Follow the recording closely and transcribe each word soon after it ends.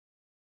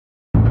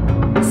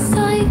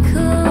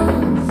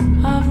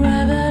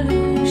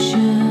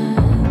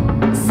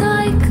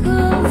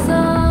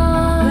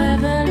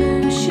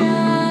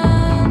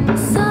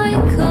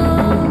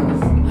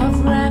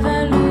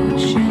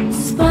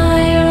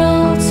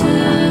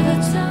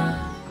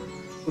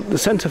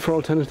The Centre for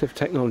Alternative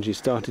Technology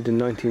started in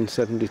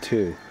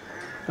 1972.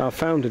 Our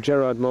founder,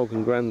 Gerard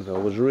Morgan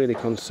Granville, was really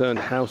concerned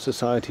how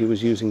society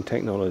was using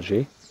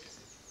technology.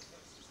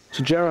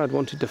 So Gerard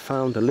wanted to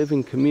found a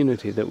living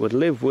community that would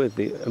live with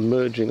the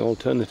emerging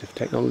alternative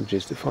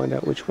technologies to find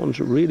out which ones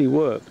really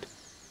worked.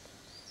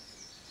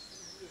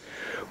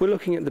 We're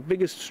looking at the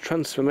biggest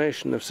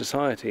transformation of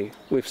society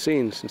we've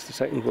seen since the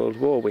Second World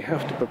War. We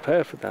have to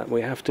prepare for that. We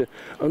have to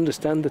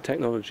understand the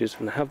technologies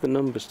and have the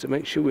numbers to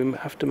make sure we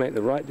have to make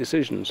the right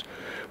decisions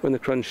when the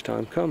crunch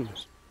time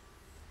comes.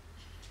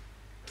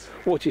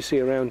 What you see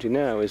around you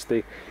now is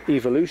the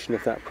evolution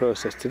of that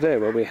process today,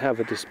 where we have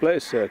a display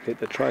circuit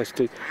that tries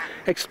to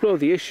explore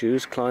the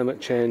issues,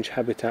 climate change,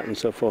 habitat and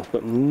so forth,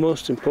 but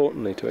most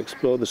importantly to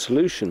explore the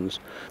solutions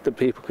that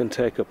people can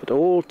take up at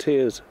all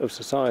tiers of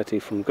society,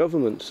 from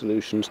government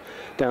solutions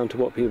down to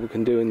what people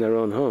can do in their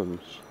own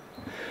homes.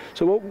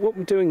 So what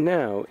we're doing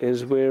now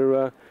is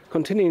we're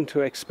continuing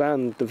to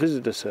expand the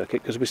visitor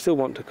circuit, because we still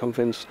want to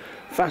convince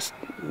vast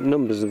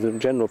numbers of the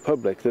general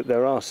public that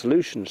there are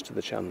solutions to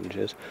the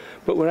challenges,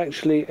 but we're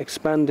actually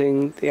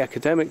expanding the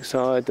academic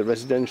side, the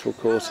residential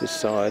courses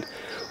side.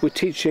 We're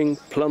teaching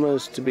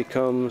plumbers to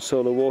become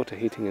solar water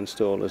heating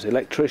installers,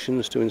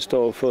 electricians to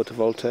install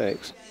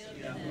photovoltaics.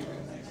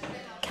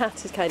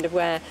 CAT is kind of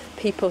where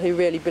people who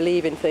really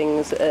believe in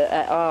things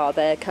are.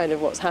 They're kind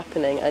of what's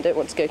happening. I don't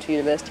want to go to a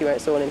university where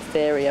it's all in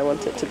theory. I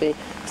want it to be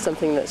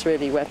something that's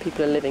really where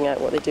people are living out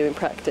what they do in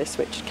practice,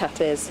 which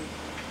CAT is.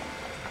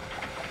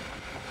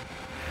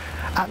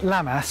 At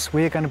Lammas,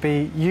 we are going to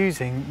be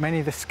using many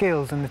of the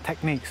skills and the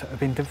techniques that have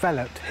been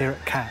developed here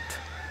at CAT.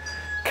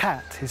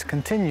 CAT is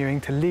continuing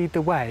to lead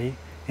the way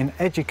in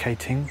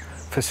educating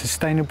for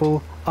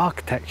sustainable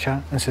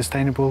architecture and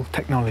sustainable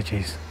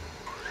technologies.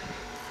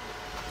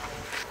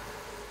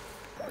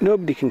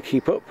 Nobody can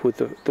keep up with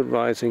the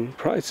rising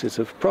prices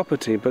of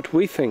property, but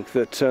we think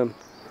that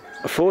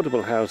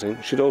affordable housing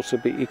should also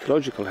be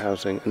ecological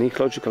housing, and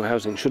ecological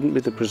housing shouldn't be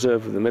the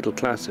preserve of the middle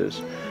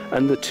classes,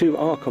 and the two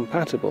are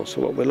compatible.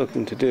 So what we're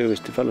looking to do is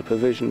develop a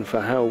vision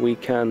for how we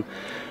can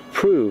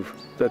prove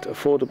that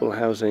affordable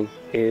housing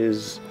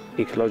is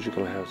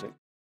ecological housing.